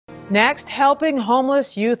Next, helping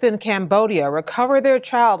homeless youth in Cambodia recover their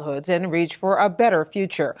childhoods and reach for a better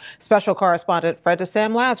future. Special correspondent Fred de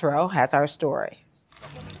Sam Lazaro has our story.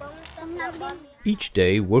 Each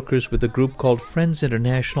day, workers with a group called Friends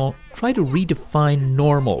International try to redefine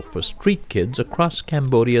normal for street kids across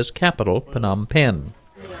Cambodia's capital, Phnom Penh.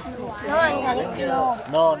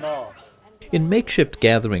 In makeshift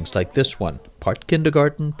gatherings like this one, part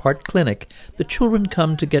kindergarten, part clinic, the children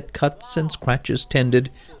come to get cuts and scratches tended,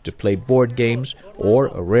 to play board games, or,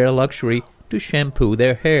 a rare luxury, to shampoo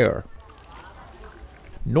their hair.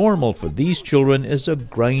 Normal for these children is a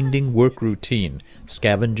grinding work routine,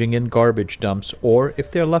 scavenging in garbage dumps, or,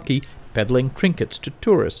 if they're lucky, peddling trinkets to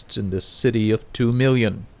tourists in this city of 2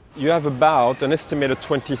 million. You have about an estimated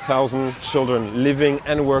 20,000 children living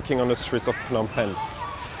and working on the streets of Phnom Penh.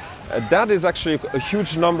 That is actually a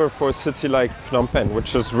huge number for a city like Phnom Penh,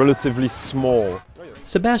 which is relatively small.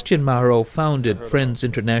 Sebastian Marot founded Friends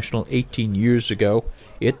International 18 years ago.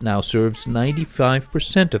 It now serves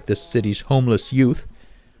 95% of this city's homeless youth.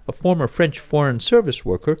 A former French Foreign Service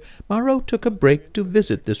worker, Marot took a break to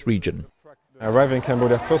visit this region. I arrived in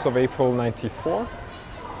Cambodia 1st of April 94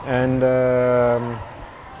 and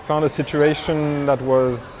found a situation that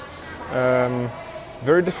was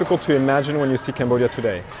very difficult to imagine when you see Cambodia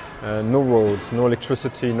today. No roads, no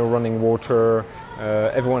electricity, no running water.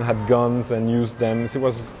 Everyone had guns and used them. It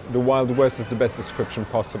was the Wild West is the best description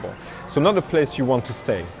possible. So not a place you want to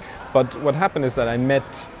stay. But what happened is that I met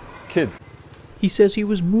kids. He says he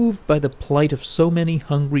was moved by the plight of so many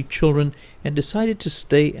hungry children and decided to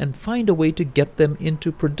stay and find a way to get them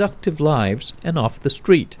into productive lives and off the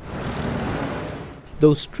street.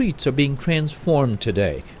 Those streets are being transformed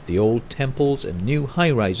today. The old temples and new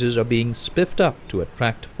high-rises are being spiffed up to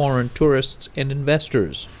attract foreign tourists and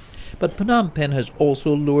investors. But Phnom Penh has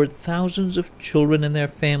also lured thousands of children and their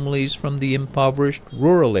families from the impoverished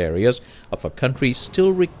rural areas of a country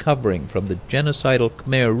still recovering from the genocidal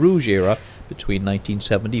Khmer Rouge era between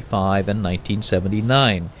 1975 and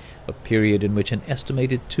 1979, a period in which an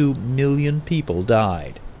estimated 2 million people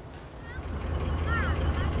died.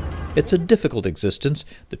 It's a difficult existence.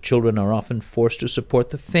 The children are often forced to support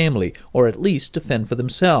the family, or at least to fend for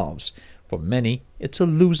themselves. For many, it's a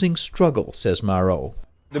losing struggle, says Marot.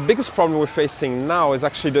 The biggest problem we're facing now is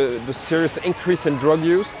actually the serious increase in drug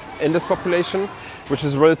use in this population, which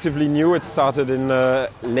is relatively new. It started in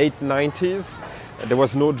late 90s. There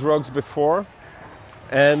was no drugs before.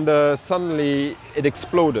 And suddenly it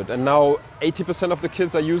exploded. And now 80% of the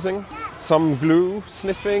kids are using some glue,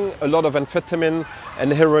 sniffing, a lot of amphetamine,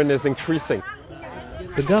 and heroin is increasing.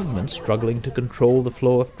 The government, struggling to control the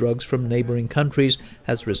flow of drugs from neighboring countries,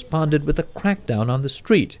 has responded with a crackdown on the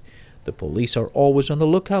street. The police are always on the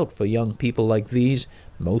lookout for young people like these,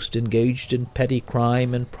 most engaged in petty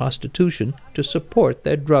crime and prostitution, to support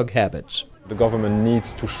their drug habits. The government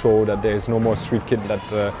needs to show that there is no more street kid,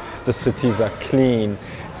 that the cities are clean.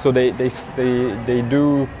 So they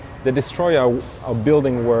destroy our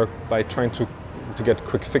building work by trying to get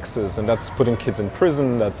quick fixes, and that's putting kids in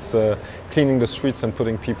prison, that's cleaning the streets and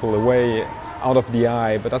putting people away out of the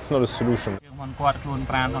eye, but that's not a solution.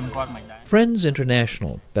 Friends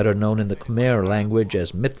International, better known in the Khmer language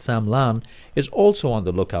as Mit Sam Lan, is also on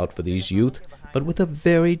the lookout for these youth, but with a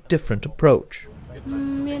very different approach.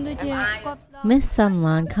 Miss Sam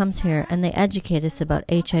Lan comes here and they educate us about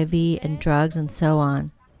HIV and drugs and so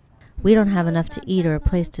on. We don't have enough to eat or a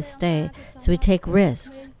place to stay, so we take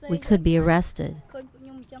risks. We could be arrested.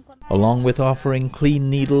 Along with offering clean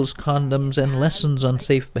needles, condoms, and lessons on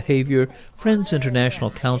safe behavior, Friends International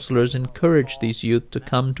counselors encourage these youth to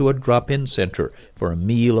come to a drop-in center for a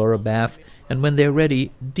meal or a bath, and when they're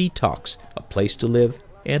ready, detox, a place to live,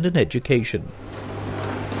 and an education.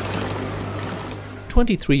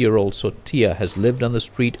 23-year-old Sotia has lived on the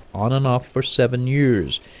street on and off for 7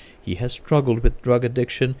 years. He has struggled with drug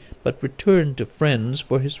addiction, but returned to Friends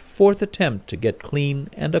for his 4th attempt to get clean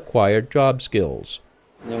and acquire job skills.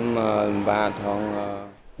 When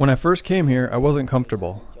I first came here, I wasn't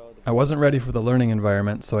comfortable. I wasn't ready for the learning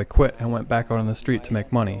environment, so I quit and went back out on the street to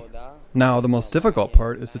make money. Now, the most difficult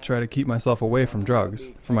part is to try to keep myself away from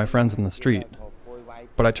drugs, from my friends in the street.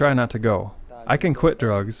 But I try not to go. I can quit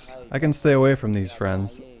drugs. I can stay away from these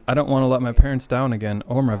friends. I don't want to let my parents down again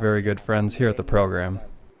or my very good friends here at the program.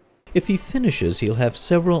 If he finishes, he'll have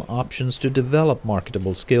several options to develop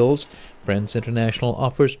marketable skills. Friends International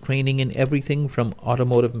offers training in everything from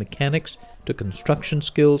automotive mechanics to construction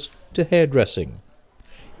skills to hairdressing.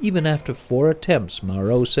 Even after 4 attempts,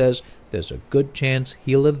 Marot says there's a good chance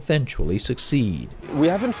he'll eventually succeed. We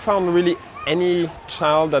haven't found really any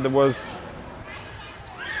child that was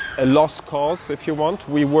a lost cause, if you want.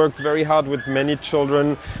 We worked very hard with many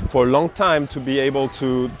children for a long time to be able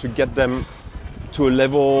to get them to a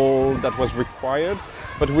level that was required,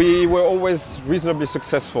 but we were always reasonably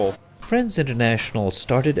successful. Friends International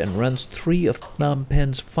started and runs 3 of Phnom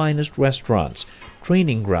Penh's finest restaurants,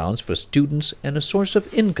 training grounds for students and a source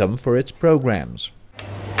of income for its programs.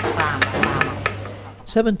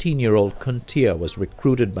 17-year-old Kuntia was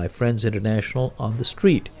recruited by Friends International on the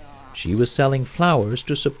street. She was selling flowers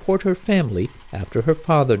to support her family after her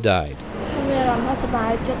father died.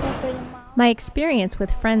 My experience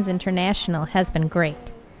with Friends International has been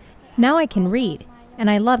great. Now I can read, and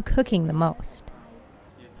I love cooking the most.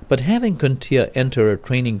 But having Kuntia enter a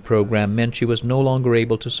training program meant she was no longer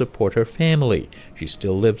able to support her family. She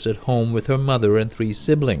still lives at home with her mother and 3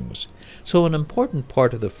 siblings. So an important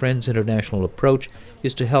part of the Friends International approach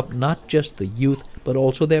is to help not just the youth, but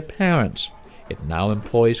also their parents. It now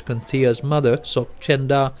employs Kuntia's mother, Sok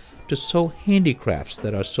Chenda, to sew handicrafts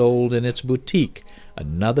that are sold in its boutique,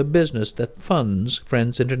 another business that funds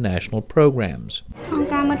Friends International programs.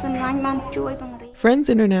 Friends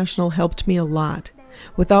International helped me a lot.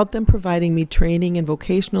 Without them providing me training and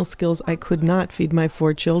vocational skills, I could not feed my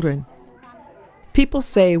 4 children. People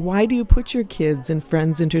say, why do you put your kids in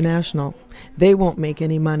Friends International? They won't make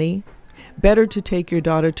any money. Better to take your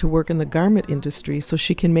daughter to work in the garment industry so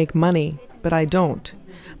she can make money, but I don't.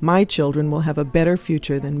 My children will have a better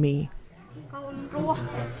future than me.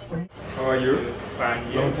 How are you?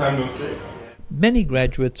 Fine. Long time no see. Many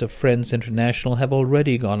graduates of Friends International have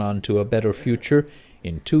already gone on to a better future.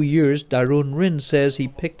 In 2 years, Darun Rin says he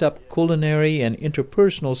picked up culinary and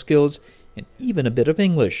interpersonal skills and even a bit of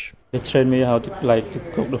English. They trained me how to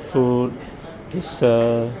cook the food, to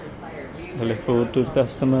serve the food to the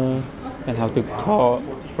customer, and how to talk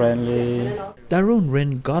friendly. Darun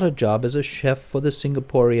Rin got a job as a chef for the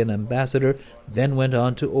Singaporean ambassador, then went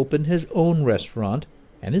on to open his own restaurant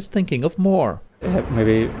and is thinking of more.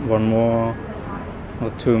 Maybe 1 more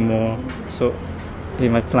or 2 more. So we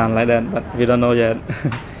might plan like that, but we don't know yet.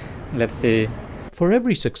 Let's see. For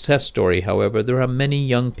every success story, however, there are many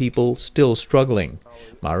young people still struggling.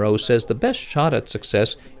 Maro says the best shot at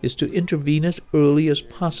success is to intervene as early as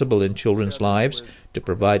possible in children's lives, to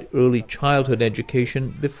provide early childhood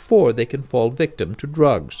education before they can fall victim to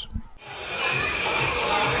drugs.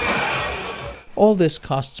 All this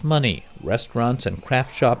costs money. Restaurants and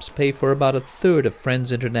craft shops pay for about 1/3 of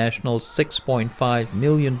Friends International's $6.5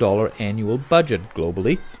 million annual budget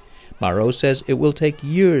globally. Maro says it will take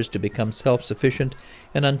years to become self-sufficient,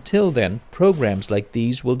 and until then, programs like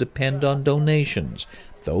these will depend on donations.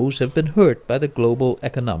 Those have been hurt by the global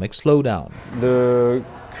economic slowdown. The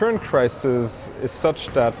current crisis is such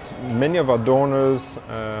that many of our donors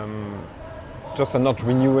just are not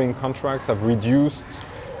renewing contracts, have reduced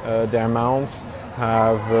their amounts,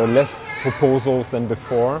 have less proposals than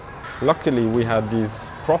before. Luckily, we had these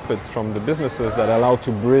profits from the businesses that allowed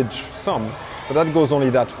to bridge some. But that goes only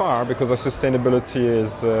that far because our sustainability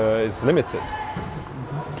is limited.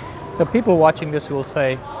 The people watching this will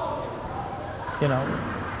say,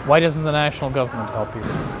 why doesn't the national government help you?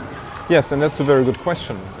 Yes, and that's a very good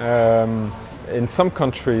question. In some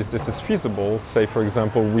countries this is feasible. Say, for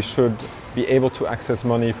example, we should be able to access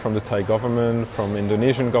money from the Thai government, from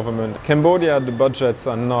Indonesian government. Cambodia, the budgets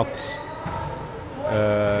are not...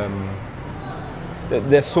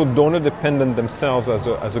 they're so donor dependent themselves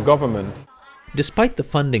as a government. Despite the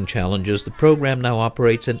funding challenges, the program now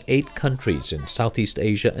operates in 8 countries in Southeast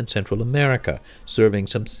Asia and Central America, serving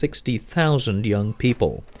some 60,000 young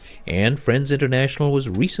people. And Friends International was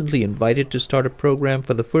recently invited to start a program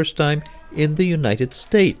for the first time in the United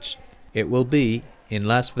States. It will be in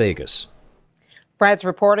Las Vegas. Fred's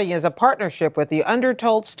reporting is a partnership with the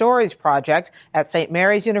Undertold Stories Project at St.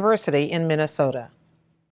 Mary's University in Minnesota.